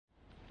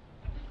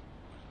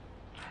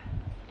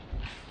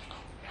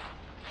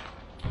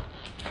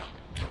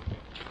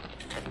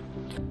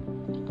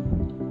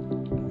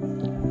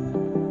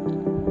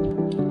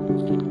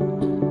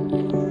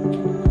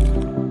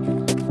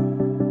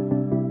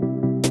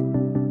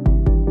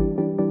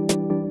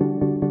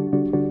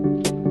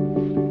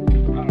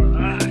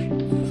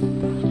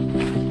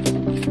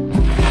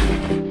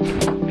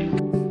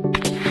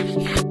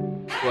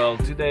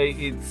today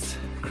it's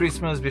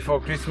Christmas, before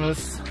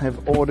Christmas.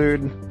 I've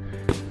ordered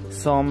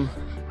some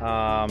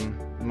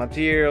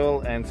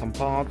material and some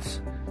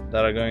parts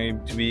that are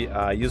going to be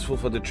useful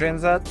for the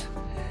Transat.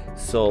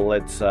 So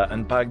let's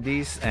unpack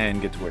this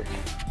and get to work.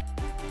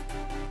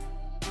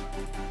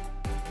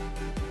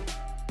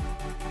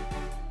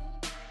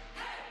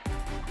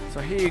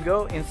 So here you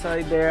go.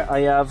 Inside there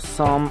I have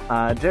some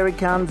jerry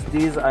cans.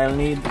 These I'll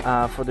need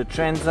for the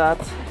Transat.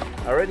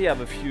 I already have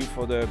a few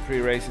for the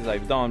pre-races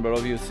I've done, but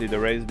obviously the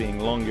race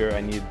being longer,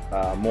 I need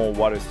more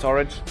water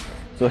storage.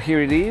 So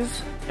here it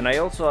is. And I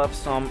also have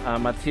some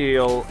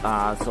material,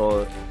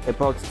 so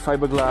epoxy,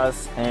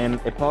 fiberglass and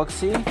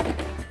epoxy,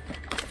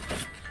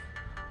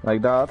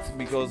 like that,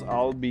 because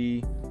I'll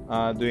be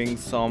doing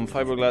some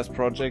fiberglass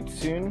project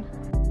soon.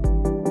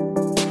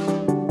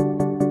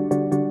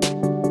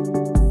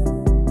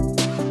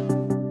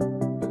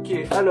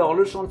 Alors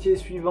le chantier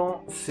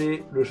suivant,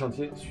 c'est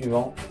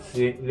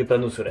les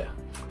panneaux solaires.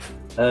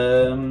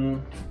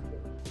 Well,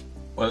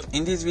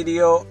 in this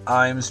video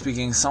I'm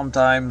speaking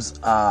sometimes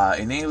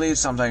in English,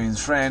 sometimes in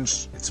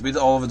French. It's a bit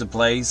all over the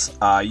place.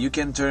 You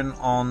can turn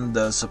on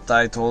the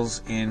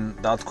subtitles in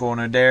that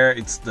corner there.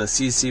 It's the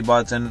CC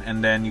button,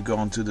 and then you go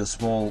onto the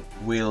small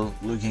wheel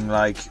looking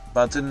like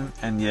button,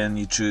 and then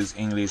you choose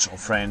English or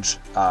French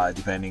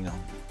depending on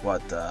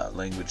what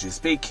language you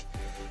speak.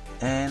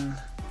 And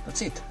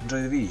that's it.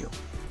 Enjoy the video.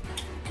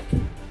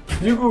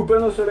 Du coup,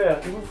 panneaux solaires,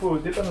 il vous faut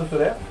des panneaux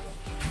solaires.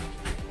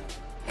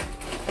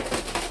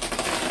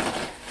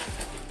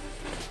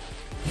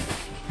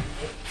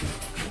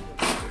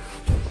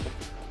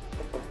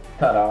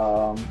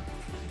 Tadam!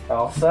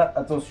 Alors ça,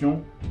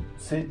 attention,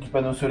 c'est du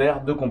panneau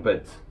solaire de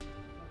compète.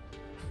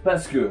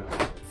 Parce que,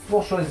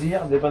 pour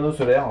choisir des panneaux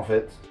solaires en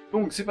fait,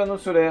 donc ces panneaux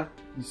solaires,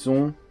 ils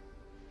sont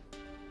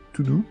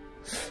tout doux.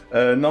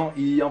 Non,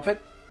 en fait,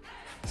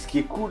 ce qui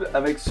est cool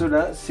avec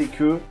ceux-là, c'est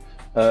que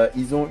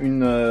ils ont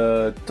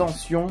une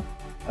tension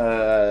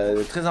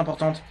très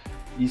importante.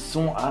 Ils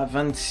sont à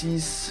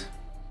 26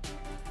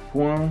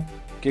 points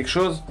quelque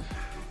chose.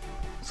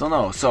 So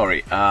no,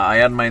 sorry, I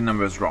had my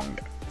numbers wrong.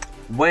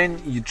 When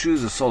you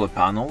choose a solar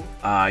panel,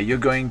 you're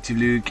going to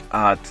look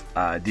at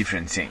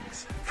different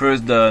things.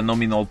 First, the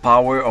nominal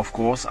power, of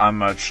course, how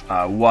much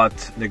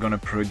watt they're gonna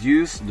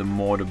produce, the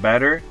more the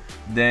better.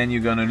 Then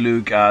you're gonna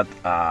look at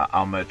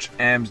how much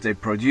amps they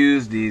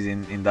produce. These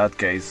in that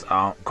case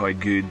are quite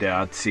good. They're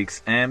at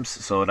 6 amps,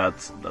 so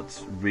that's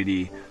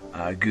really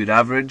good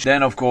average.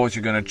 Then of course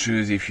you're gonna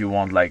choose if you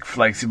want like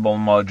flexible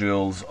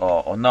modules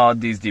or not.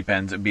 This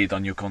depends a bit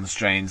on your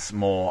constraints,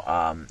 more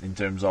in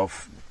terms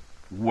of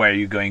where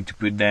you're going to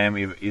put them,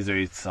 either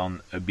it's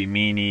on a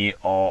bimini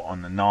or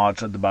on a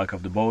notch at the back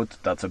of the boat.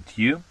 That's up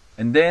to you.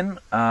 And then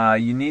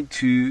you need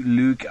to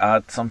look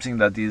at something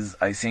that is,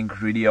 I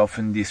think, really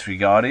often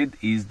disregarded,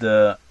 is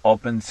the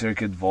open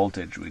circuit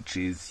voltage, which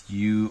is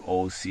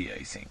UOC,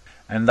 I think.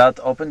 And that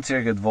open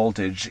circuit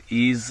voltage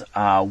is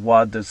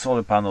what the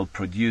solar panel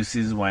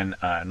produces when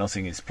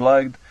nothing is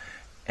plugged.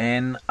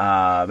 And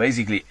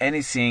basically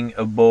anything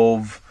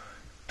above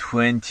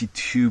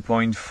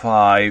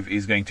 22.5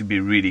 is going to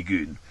be really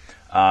good.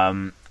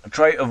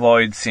 Try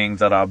avoid things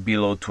that are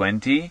below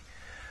 20.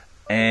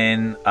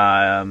 And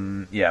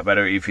yeah,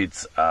 better if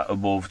it's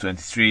above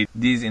 23.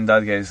 These in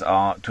that case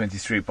are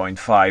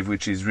 23.5,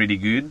 which is really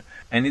good.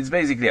 And it's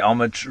basically how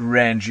much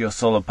range your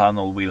solar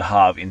panel will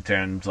have in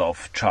terms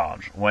of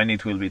charge, when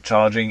it will be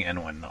charging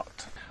and when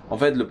not. En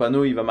fait, le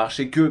panneau il va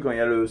marcher que quand il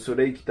y a le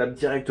soleil qui tape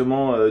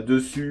directement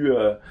dessus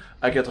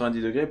à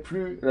 90 degrés.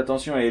 Plus la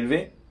tension est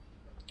élevée,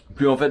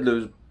 plus en fait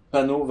le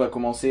panneau va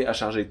commencer à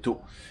charger tôt.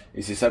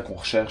 Et c'est ça qu'on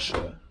recherche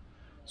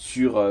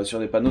sur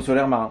des panneaux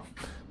solaires marins.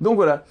 Donc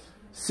voilà.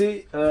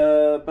 Ces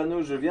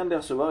panneaux, je viens de les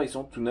recevoir, ils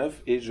sont tout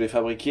neufs et je vais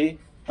fabriquer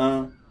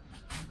un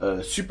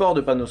support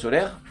de panneaux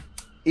solaires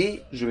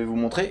et je vais vous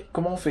montrer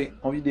comment on fait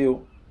en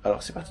vidéo.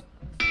 Alors c'est parti.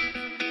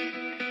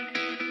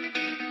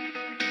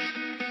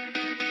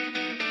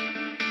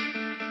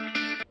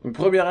 Le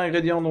premier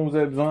ingrédient dont vous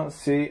avez besoin,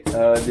 c'est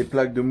des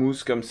plaques de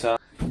mousse comme ça.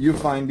 You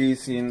find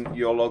this in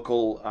your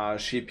local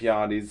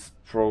shipyard. It's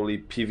probably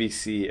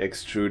PVC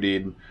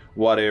extruded,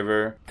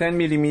 whatever. 10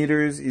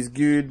 millimeters is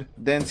good.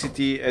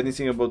 Density,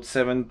 anything above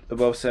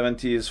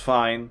 70 is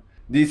fine.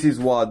 This is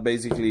what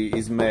basically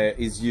is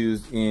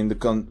used in the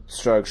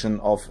construction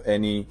of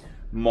any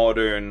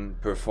modern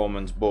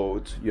performance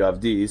boat. You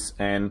have this,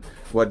 and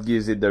what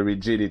gives it the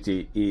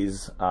rigidity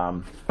is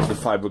the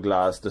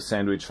fiberglass, the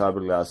sandwich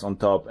fiberglass on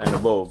top and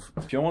above.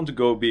 If you want to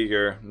go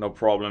bigger, no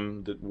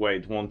problem, the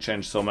weight won't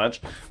change so much.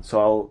 So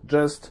I'll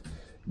just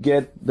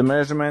get the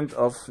measurement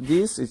of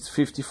this. It's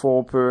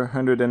 54 per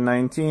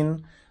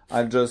 119.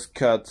 I'll just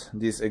cut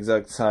this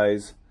exact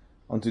size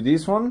onto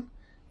this one,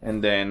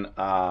 and then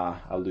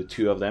I'll do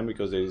 2 of them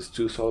because there is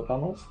 2 solar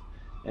panels,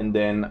 and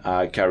then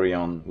carry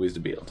on with the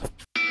build.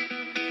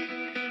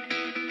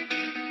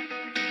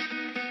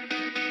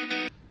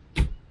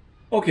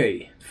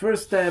 Okay,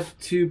 first step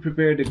to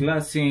prepare the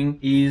glassing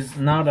is,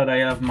 now that I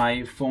have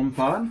my foam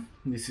pad,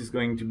 this is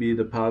going to be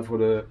the pad for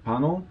the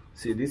panel.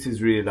 See, this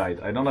is really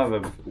light. I don't have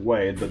a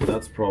weight, but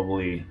that's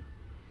probably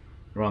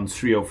around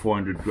 300 or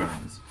 400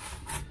 grams.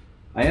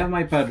 I have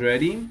my pad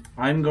ready.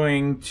 I'm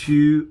going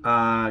to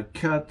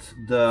cut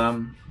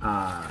the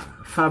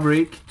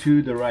fabric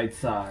to the right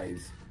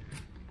size.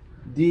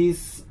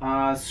 These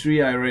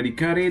 3 I already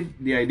cut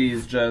it. The idea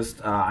is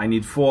just I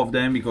need 4 of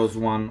them because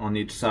one on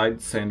each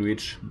side,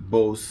 sandwich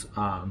both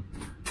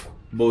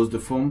the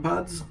foam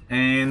pads.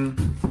 And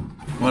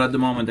well, at the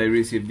moment I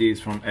received these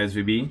from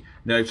SVB.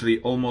 They're actually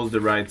almost the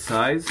right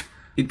size.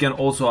 It can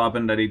also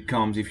happen that it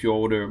comes, if you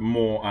order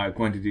more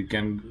quantity, it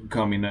can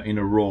come in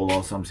a roll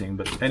or something.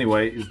 But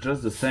anyway, it's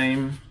just the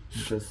same.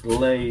 Just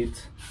lay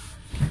it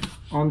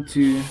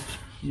onto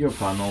your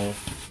panel.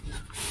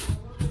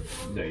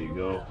 There you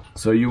go.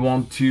 So you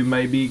want to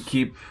maybe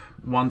keep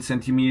 1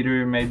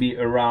 centimeter maybe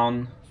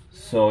around,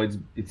 so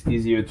it's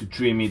easier to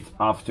trim it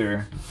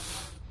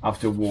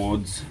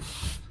afterwards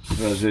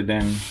rather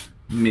than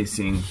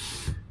missing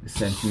a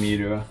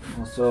centimeter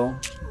or so.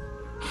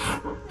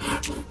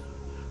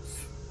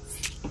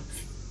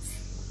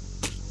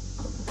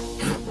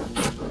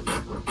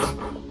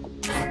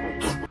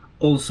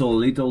 Also,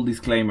 little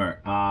disclaimer,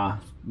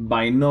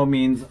 by no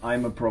means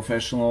I'm a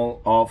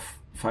professional of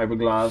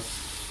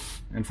fiberglass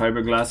and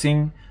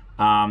fiberglassing.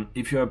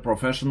 If you're a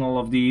professional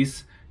of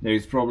these, there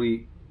is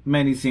probably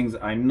many things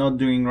I'm not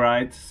doing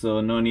right,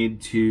 so no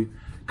need to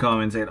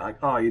come and say like,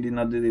 oh, you did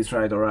not do this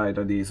right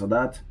or this or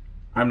that.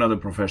 I'm not a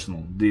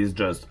professional. This is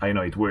just, I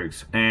know it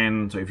works.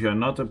 And so if you're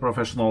not a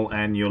professional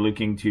and you're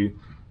looking to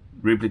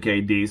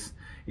replicate this,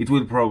 it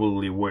will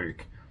probably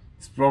work.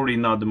 It's probably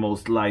not the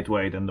most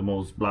lightweight and the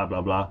most blah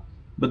blah blah,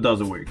 but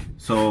does work.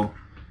 So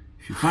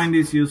if you find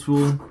this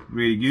useful,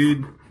 really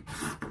good.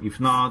 If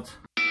not,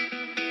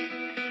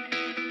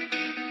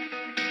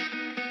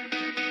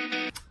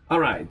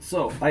 alright,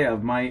 so I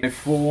have my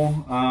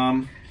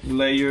 4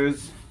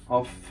 layers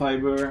of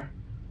fiber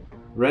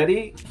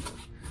ready.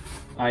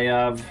 I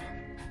have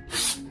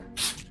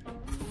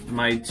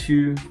my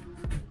 2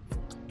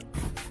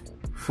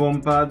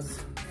 foam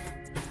pads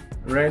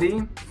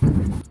ready.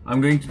 I'm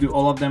going to do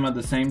all of them at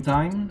the same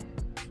time,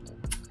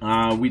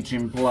 which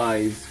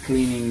implies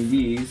cleaning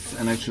these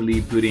and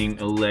actually putting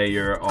a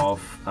layer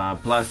of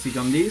plastic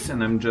on this,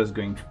 and I'm just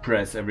going to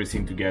press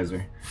everything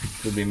together.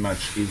 It will be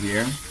much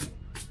easier.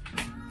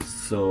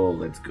 So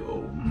let's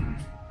go.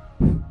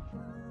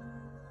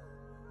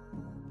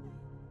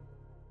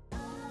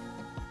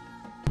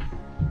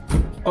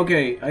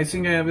 Okay, I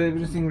think I have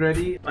everything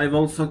ready. I've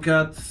also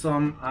cut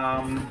some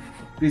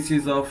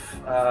pieces of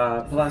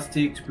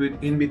plastic to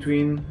put in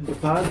between the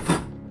pads.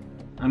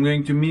 I'm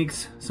going to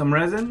mix some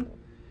resin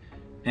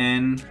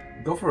and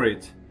go for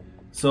it.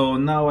 So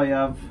now I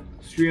have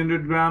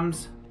 300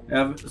 grams. I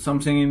have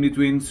something in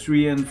between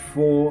 3 and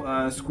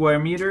 4 square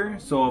meter.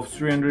 So of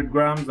 300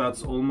 grams,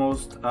 that's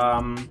almost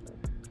 1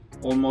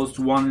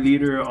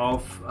 liter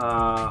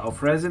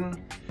of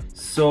resin.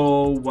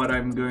 So what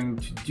I'm going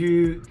to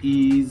do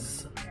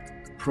is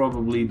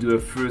probably do a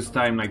first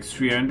time like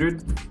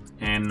 300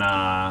 and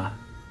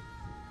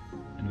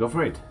go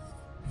for it.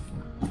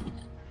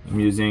 I'm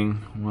using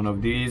one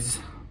of these.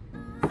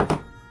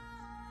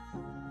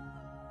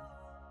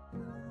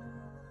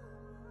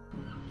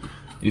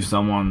 If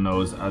someone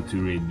knows how to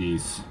read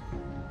this.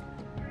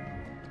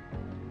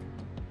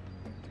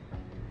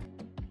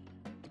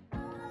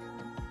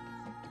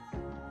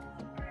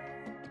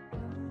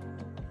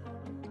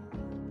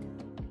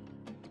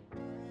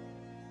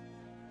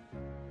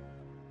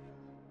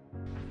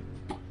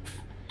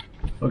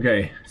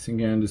 Okay, I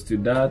think I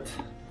understood that.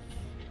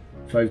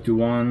 5 to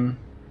 1,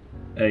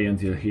 A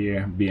until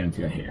here, B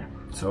until here.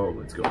 So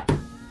let's go.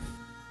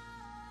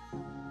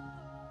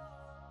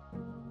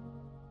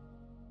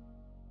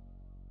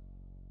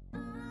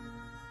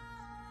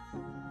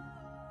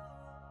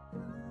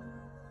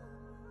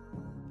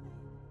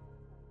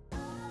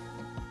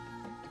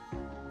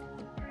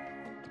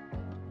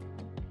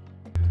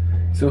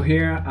 So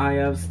here I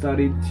have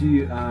started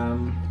to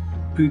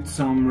put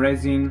some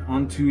resin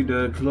onto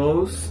the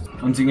clothes.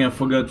 One thing I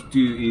forgot to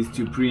do is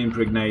to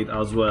pre-impregnate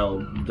as well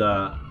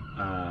the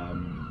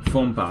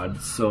foam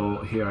pads.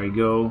 So here I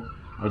go.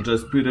 I'll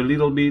just put a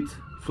little bit,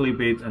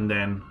 flip it, and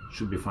then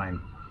should be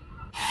fine.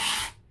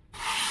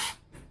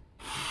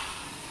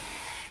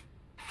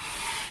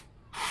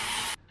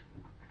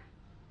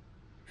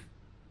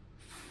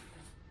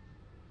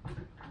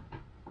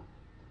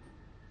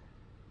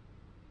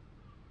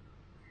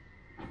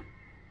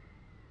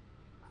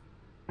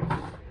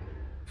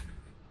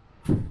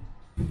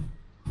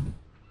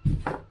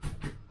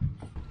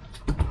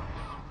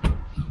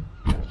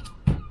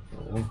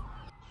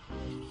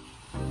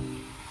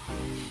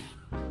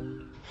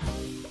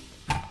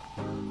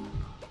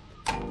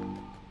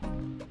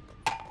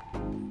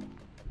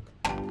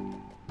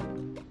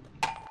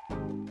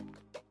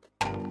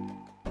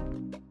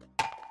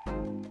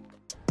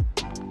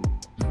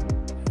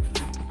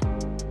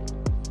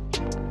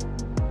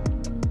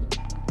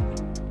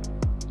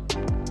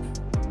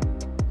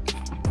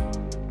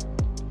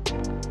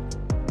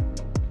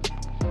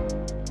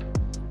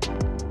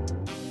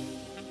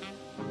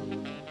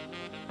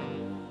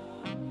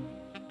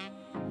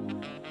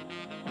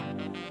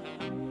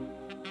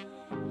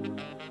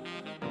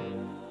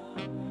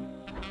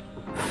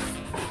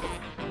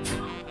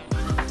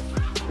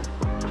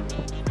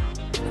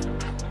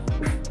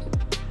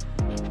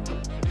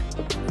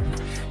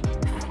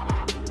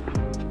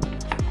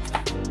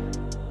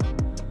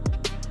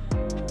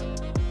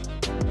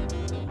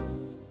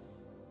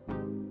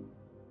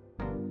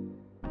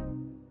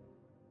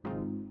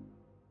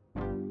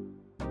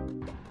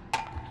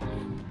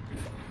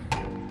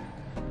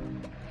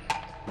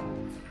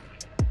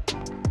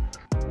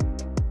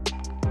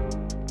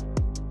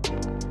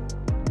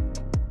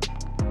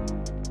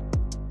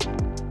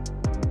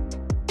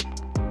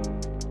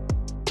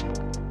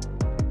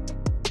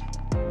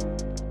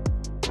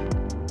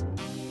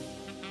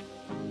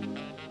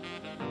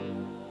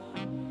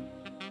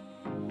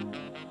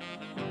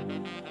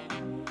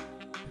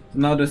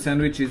 Now the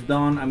sandwich is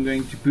done. I'm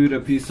going to put a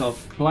piece of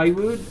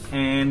plywood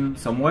and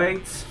some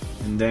weights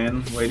and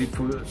then wait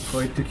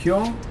for it to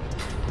cure.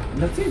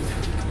 And that's it.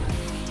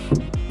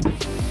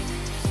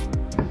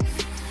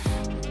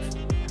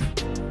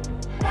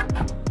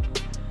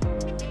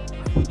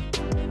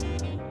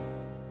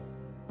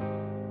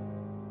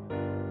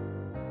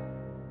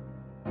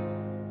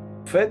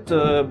 En fait,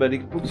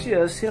 l'époxy est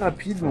assez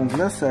rapide, donc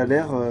là ça a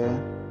l'air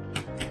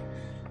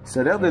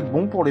d'être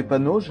bon pour les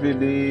panneaux. Je vais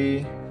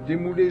les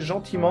démouler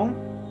gentiment.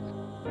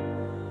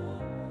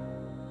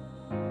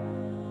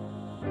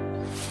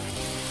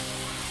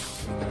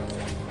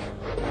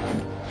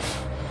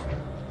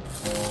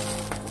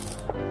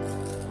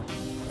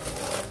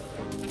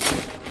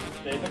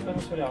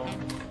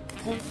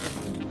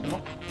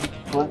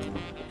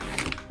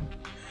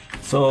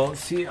 So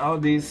see how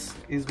this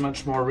is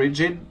much more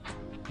rigid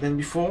than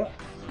before.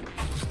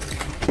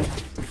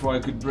 Before I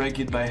could break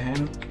it by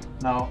hand.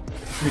 Now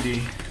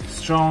pretty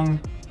strong,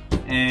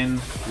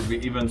 and will be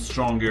even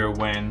stronger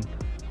when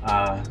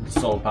the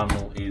solar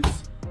panel is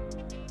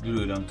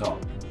glued on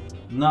top.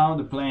 Now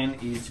the plan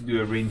is to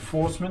do a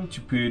reinforcement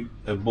to put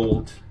a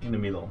bolt in the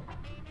middle.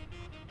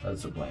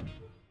 That's the plan.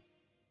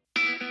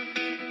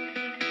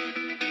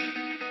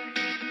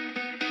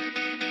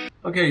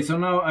 Okay, so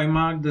now I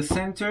marked the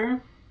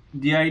center.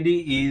 The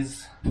idea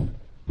is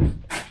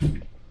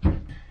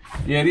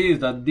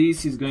that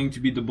this is going to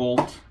be the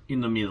bolt in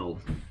the middle.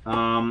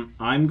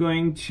 I'm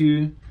going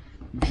to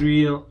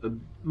drill a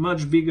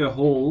much bigger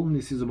hole.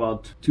 This is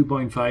about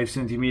 2.5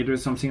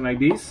 centimeters, something like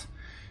this,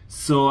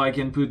 so I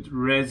can put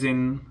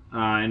resin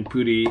and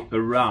putty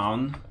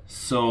around,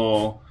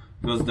 so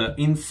because the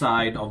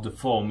inside of the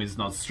foam is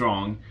not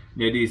strong,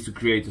 the idea is to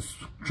create a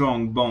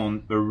strong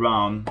bond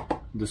around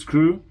the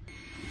screw.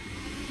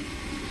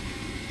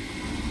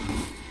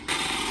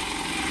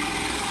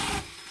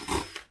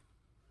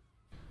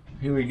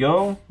 Here we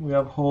go. We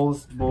have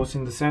holes both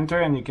in the center,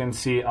 and you can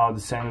see how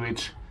the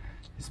sandwich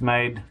is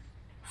made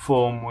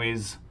foam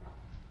with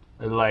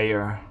a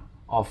layer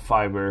of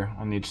fiber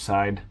on each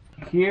side.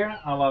 Here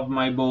I'll have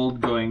my bolt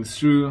going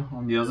through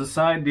on the other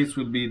side. This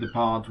will be the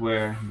part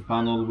where the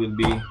panel will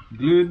be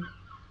glued.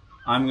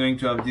 I'm going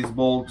to have this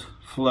bolt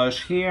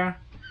flush here,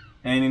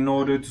 and in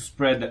order to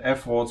spread the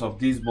efforts of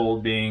this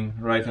bolt being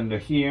right under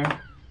here,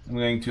 I'm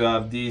going to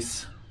have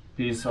this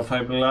piece of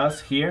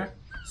fiberglass here,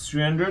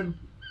 300,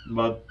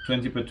 about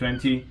 20 by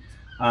 20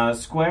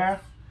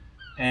 square,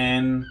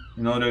 and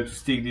in order to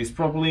stick this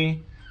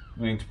properly,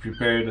 I'm going to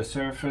prepare the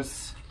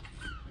surface,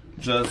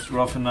 just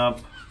roughen up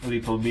a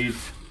little bit.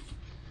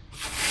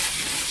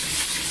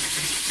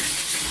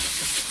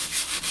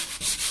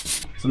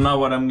 So now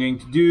what I'm going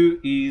to do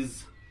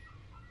is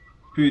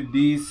put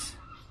this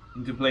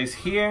into place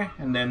here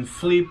and then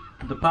flip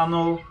the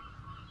panel,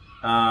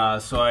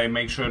 so I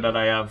make sure that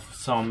I have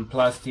some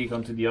plastic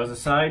onto the other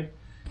side,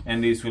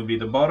 and this will be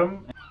the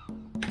bottom.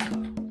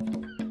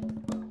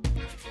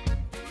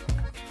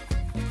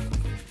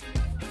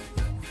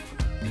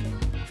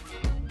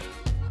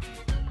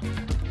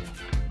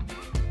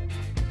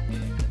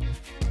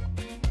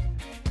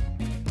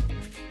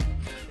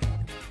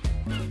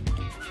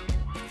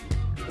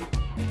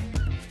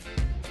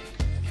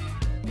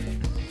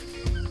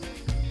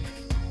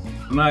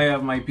 Now I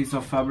have my piece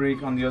of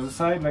fabric on the other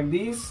side like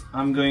this.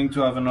 I'm going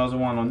to have another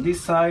one on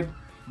this side,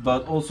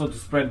 but also to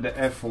spread the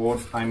effort,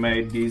 I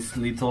made this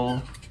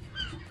little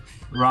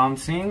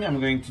round thing. I'm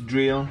going to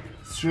drill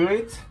through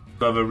it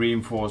to have a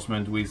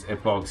reinforcement with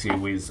epoxy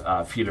with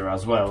filler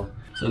as well.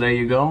 So there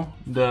you go,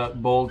 the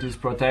bolt is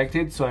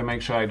protected, so I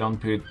make sure I don't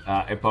put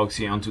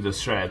epoxy onto the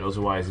thread,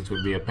 otherwise it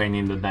will be a pain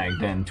in the neck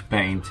then to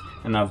paint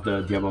and have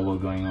the diabolo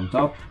going on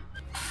top.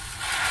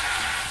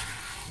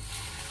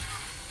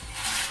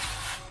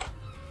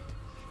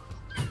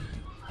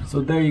 So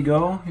there you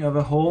go, you have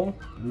a hole,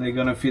 and they're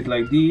gonna fit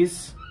like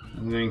this.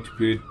 I'm going to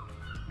put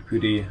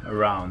putty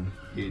around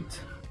it.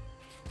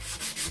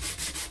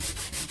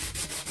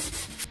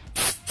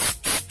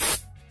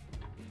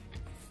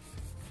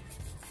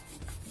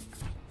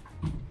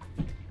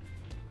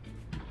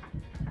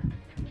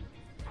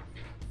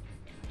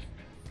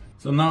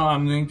 So now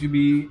I'm going to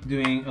be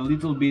doing a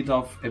little bit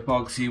of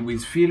epoxy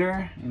with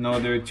filler in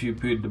order to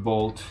put the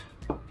bolt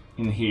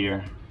in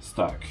here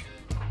stuck.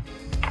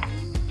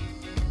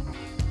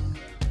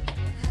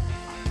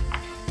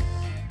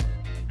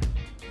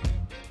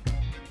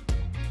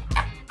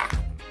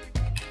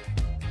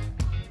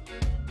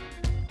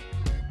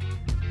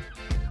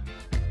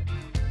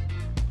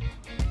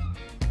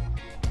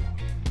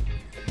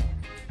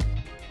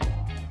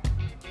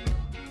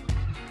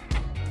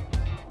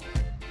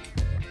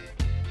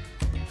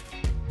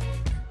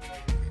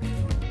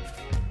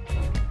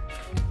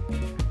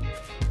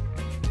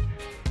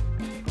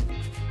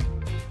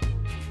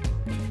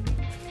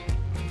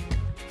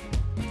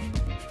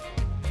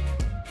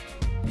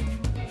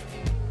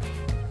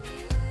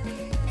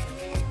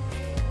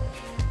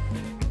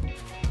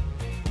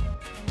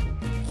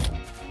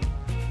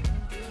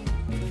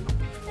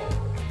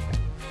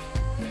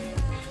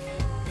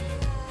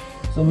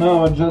 So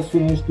now I just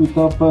finished to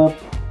top up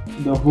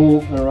the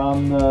hole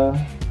around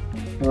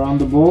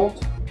the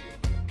bolt.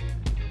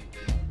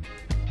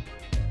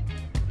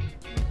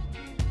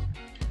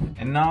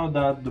 And now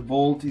that the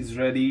bolt is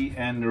ready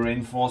and the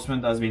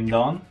reinforcement has been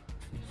done,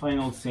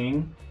 final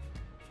thing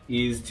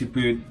is to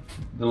put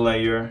the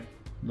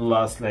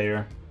last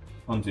layer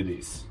onto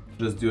this.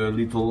 Just do a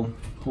little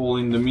hole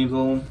in the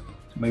middle.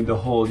 To make the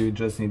hole, you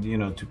just need, you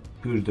know, to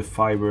push the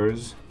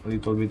fibers a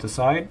little bit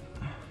aside.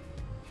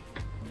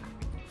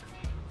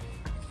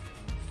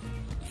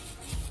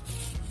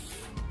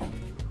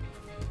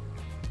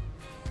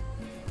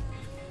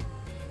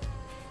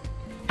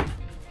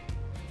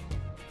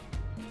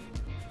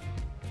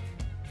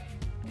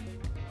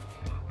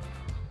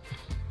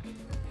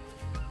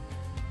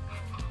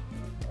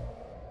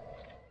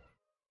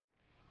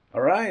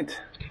 Alright,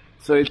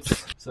 so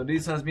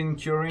this has been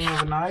curing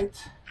overnight.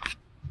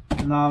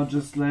 Now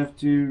just left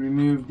to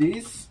remove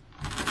this.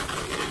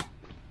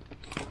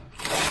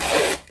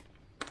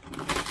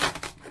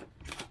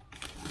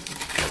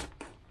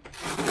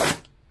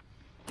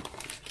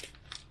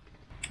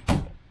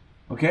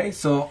 Okay,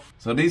 so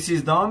this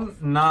is done.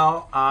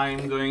 Now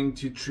I'm going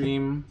to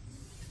trim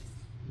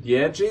the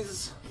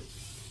edges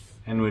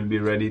and we'll be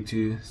ready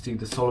to stick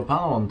the solar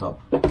panel on top.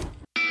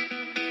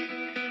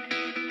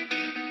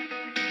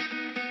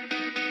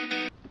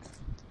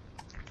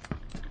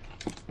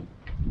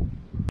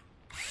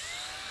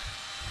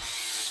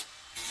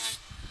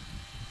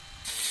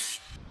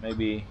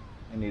 Maybe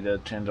I need a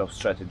change of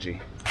strategy.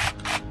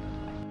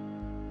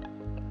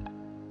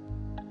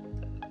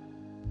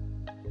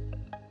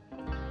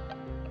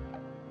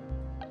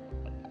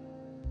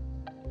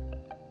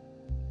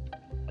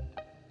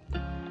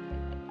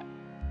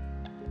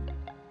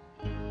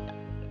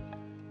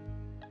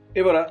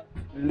 Et voilà,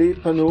 les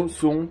panneaux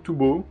sont tout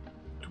beaux,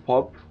 tout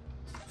propres,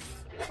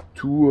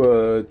 tout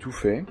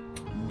fait.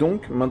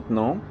 Donc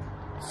maintenant,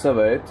 ça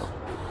va être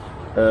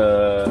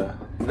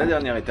la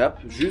dernière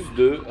étape, juste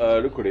de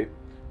le coller.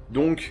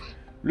 Donc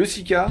le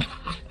 6K,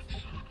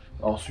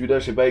 alors celui-là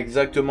je sais pas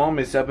exactement,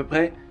 mais c'est à peu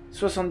près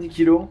 70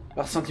 kg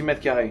par cm².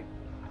 Je sais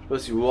pas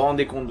si vous vous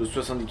rendez compte de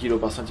 70 kg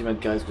par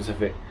cm² ce que ça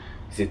fait.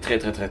 C'est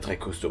très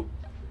costaud.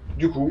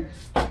 Du coup,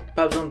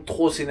 pas besoin de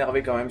trop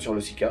s'énerver quand même sur le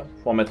 6K.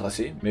 Faut en mettre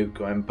assez, mais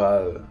quand même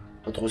pas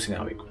trop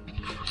s'énerver.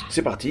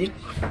 C'est parti.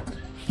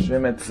 Je vais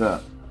mettre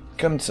ça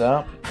comme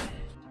ça.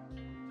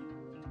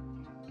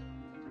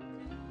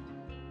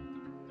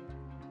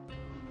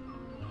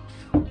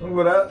 Donc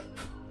voilà,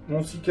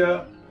 mon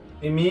 6K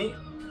est mis.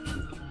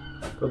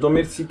 Quand on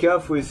met le 6K,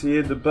 faut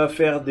essayer de ne pas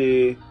faire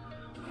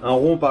un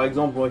rond par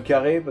exemple ou un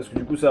carré, parce que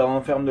du coup ça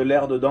renferme de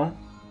l'air dedans.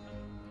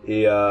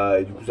 Et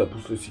du coup ça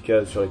pousse le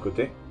 6K sur les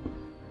côtés.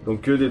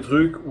 Donc que des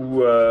trucs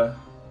où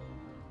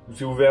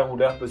c'est ouvert, où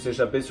l'air peut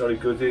s'échapper sur les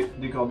côtés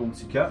des cordons de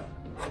 6K.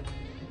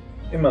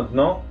 Et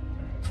maintenant,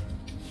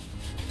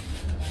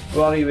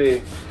 pour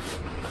arriver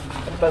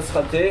à pas se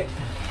rater.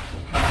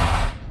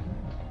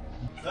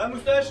 Ah,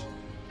 moustache!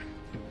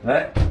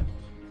 Ouais.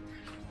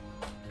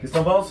 Qu'est-ce que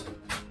t'en penses?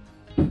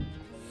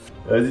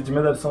 Vas-y, tu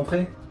m'aides à le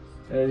centrer,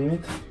 à la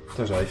limite.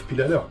 Putain, j'arrive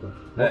pile à l'heure quoi.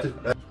 Ouais.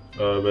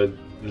 Bah,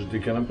 je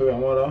décale un peu vers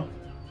moi là.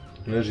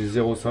 Là j'ai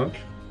 0,5.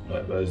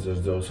 Ouais, bah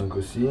 0,5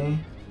 aussi.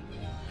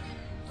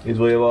 Il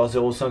devrait y avoir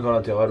 0,5 en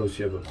latéral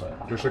aussi à peu près.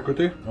 De chaque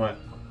côté? Ouais.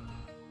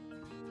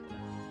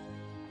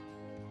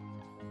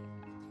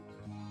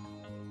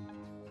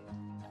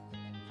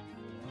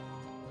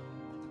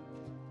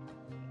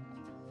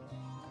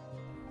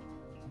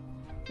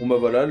 Bon bah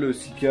voilà, le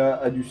 6K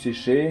a dû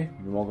sécher.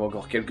 Il nous manque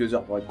encore quelques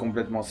heures pour être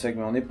complètement sec,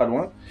 mais on n'est pas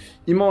loin.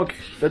 Il manque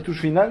la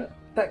touche finale.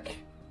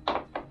 Tac.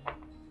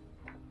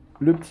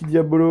 Le petit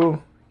diabolo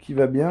qui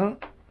va bien.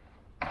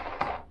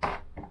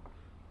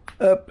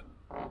 Hop.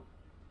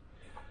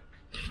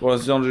 Pour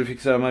l'instant, je vais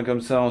fixer la main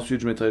comme ça. Ensuite,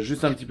 je mettrai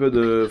juste un petit peu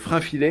de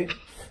frein filet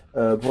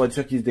pour être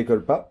sûr qu'il ne se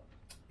décolle pas.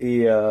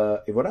 Et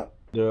voilà.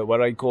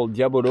 What I call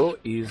diabolo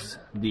is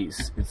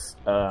this. It's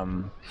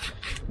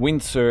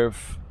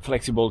windsurf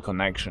flexible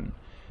connection.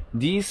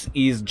 This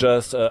is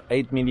just a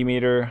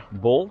 8mm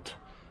bolt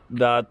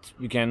that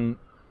you can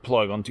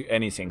plug onto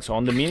anything. So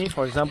on the Mini,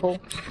 for example,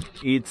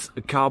 it's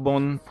a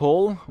carbon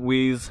pole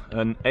with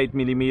an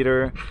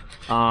 8mm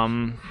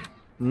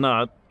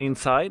nut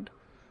inside,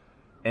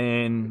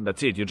 and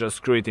that's it. You just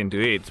screw it into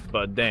it.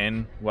 But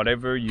then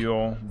whatever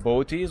your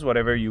boat is,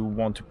 whatever you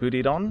want to put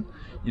it on,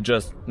 you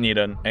just need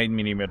an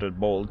 8mm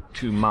bolt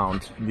to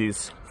mount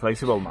this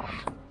flexible mount.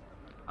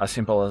 As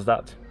simple as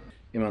that.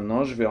 Et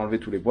maintenant, je vais enlever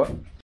tous les bois.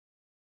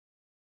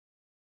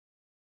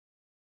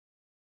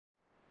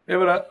 Et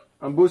voilà,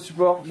 un beau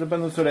support de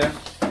panneau solaire.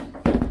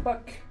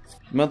 Pac.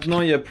 Maintenant,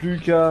 il n'y a plus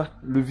qu'à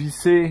le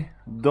visser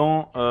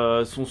dans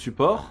son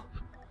support.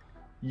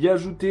 Y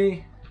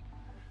ajouter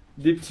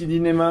des petits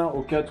dinémas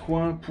aux quatre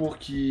coins pour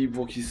qu'il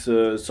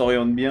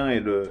s'oriente bien et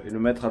le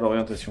mettre à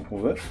l'orientation qu'on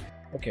veut.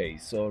 Okay,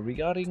 so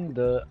regarding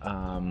the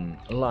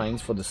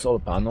lines for the solar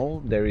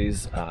panel, there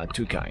is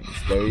two kinds.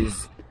 There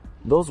is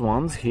those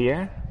ones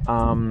here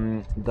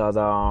that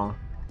are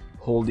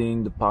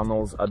holding the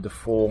panels at the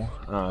four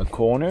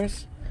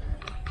corners.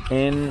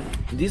 And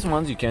these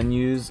ones you can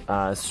use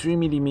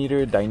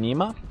 3mm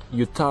Dyneema.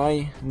 You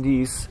tie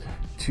this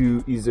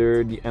to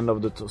either the end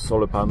of the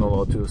solar panel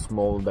or to a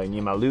small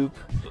Dyneema loop.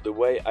 So the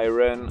way I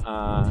run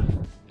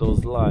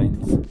those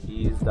lines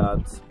is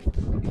that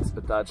it's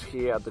attached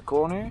here at the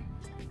corner.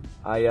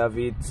 I have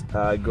it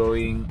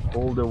going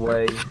all the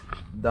way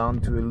down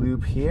to a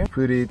loop here,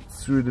 put it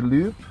through the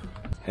loop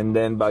and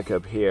then back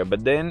up here.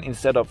 But then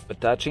instead of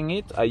attaching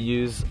it, I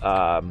use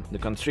the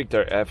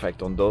constrictor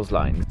effect on those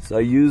lines. So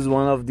I use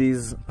one of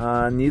these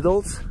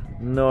needles,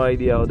 no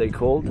idea how they're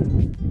called.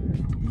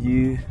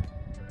 You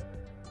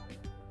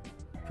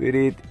put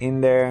it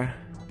in there,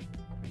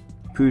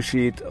 push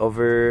it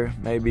over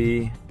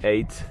maybe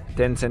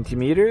 8-10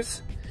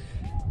 centimeters.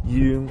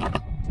 You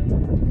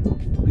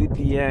put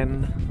the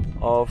end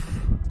of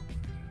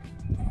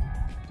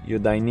your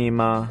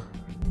Dyneema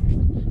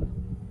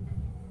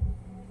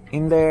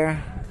in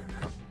there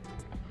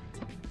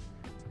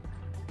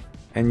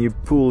and you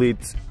pull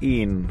it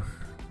in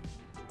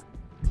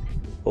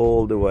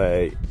all the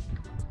way,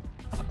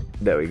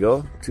 there we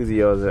go, to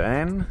the other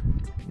end.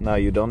 Now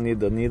you don't need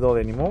the needle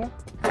anymore,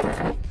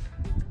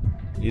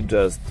 you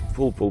just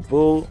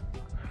pull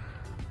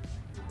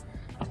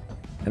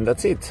and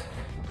that's it.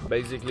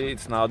 Basically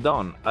it's now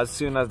done. As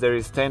soon as there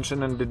is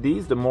tension under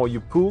these, the more you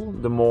pull,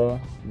 the more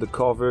the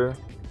cover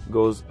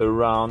goes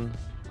around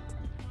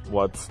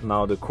what's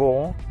now the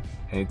core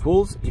and it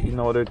pulls. In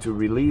order to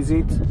release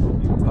it,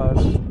 you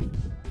push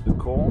the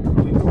core,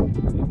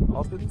 it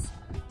opens.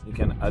 You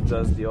can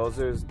adjust the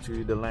others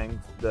to the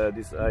length, the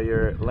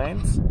desired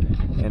length,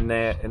 and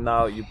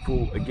now you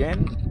pull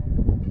again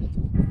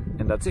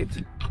and that's it.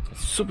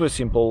 Super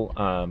simple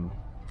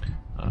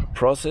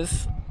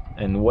process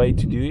and way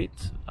to do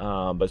it,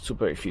 but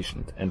super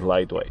efficient and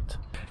lightweight.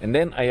 And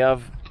then I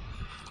have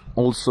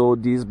also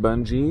this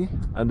bungee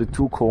at the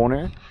two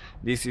corners.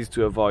 This is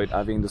to avoid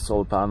having the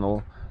solar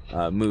panel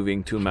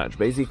moving too much.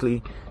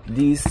 Basically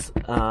these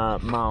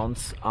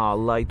mounts are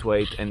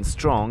lightweight and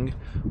strong,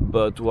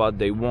 but what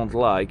they won't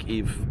like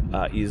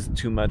is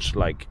too much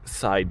like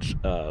side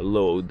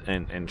load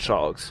and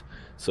shocks.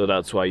 So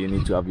that's why you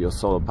need to have your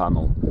solar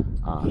panel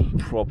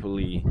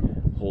properly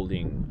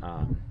holding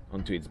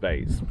onto its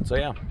base. So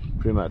yeah,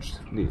 pretty much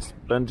these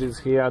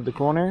bungees here at the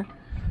corner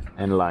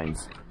and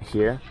lines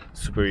here,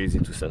 super easy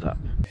to set up.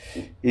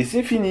 Et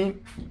c'est fini.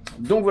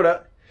 Donc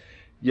voilà,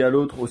 il y a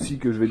l'autre aussi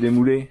que je vais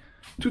démouler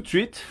tout de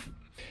suite.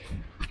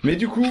 Mais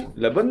du coup,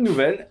 la bonne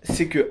nouvelle,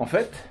 c'est que en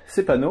fait,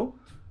 ces panneaux,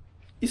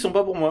 ils sont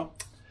pas pour moi.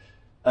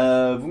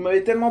 Vous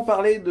m'avez tellement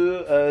parlé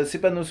de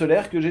ces panneaux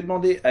solaires que j'ai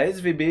demandé à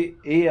SVB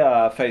et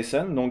à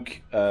Phaesun,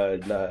 donc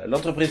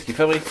l'entreprise qui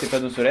fabrique ces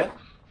panneaux solaires.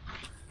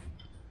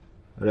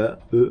 Voilà,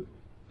 eux.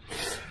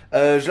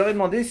 Je leur ai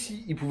demandé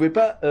s'ils ne pouvaient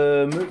pas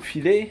me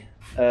filer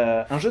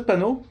un jeu de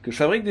panneaux, que je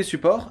fabrique des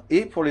supports,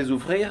 et pour les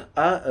offrir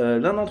à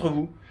l'un d'entre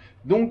vous.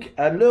 Donc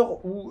à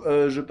l'heure où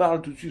je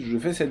parle tout de suite, je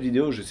fais cette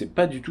vidéo, je ne sais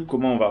pas du tout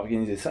comment on va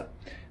organiser ça.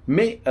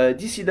 Mais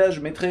d'ici là,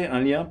 je mettrai un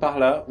lien par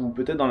là, ou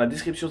peut-être dans la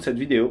description de cette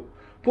vidéo,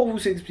 pour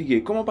vous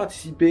expliquer comment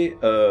participer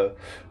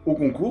au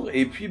concours.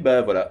 Et puis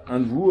bah voilà, un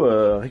de vous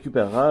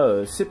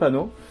récupérera ces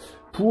panneaux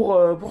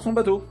pour son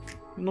bateau.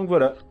 Donc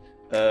voilà.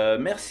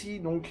 Merci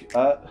donc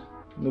à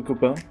nos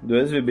copains de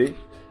SVB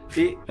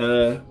et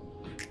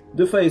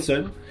de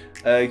Phaesun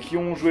qui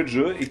ont joué le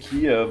jeu et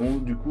qui vont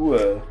du coup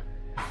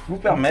vous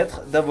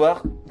permettre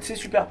d'avoir ces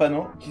super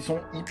panneaux qui sont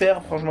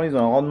hyper, franchement ils ont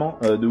un rendement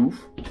de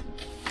ouf.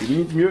 C'est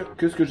limite mieux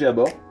que ce que j'ai à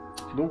bord.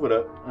 Donc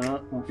voilà,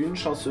 un ou une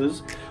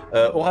chanceuse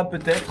aura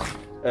peut-être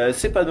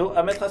ces panneaux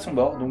à mettre à son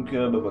bord. Donc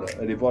bah voilà,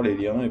 allez voir les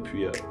liens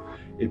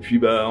et puis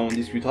bah, on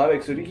discutera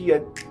avec celui qui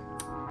gagne.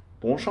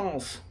 Bonne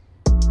chance.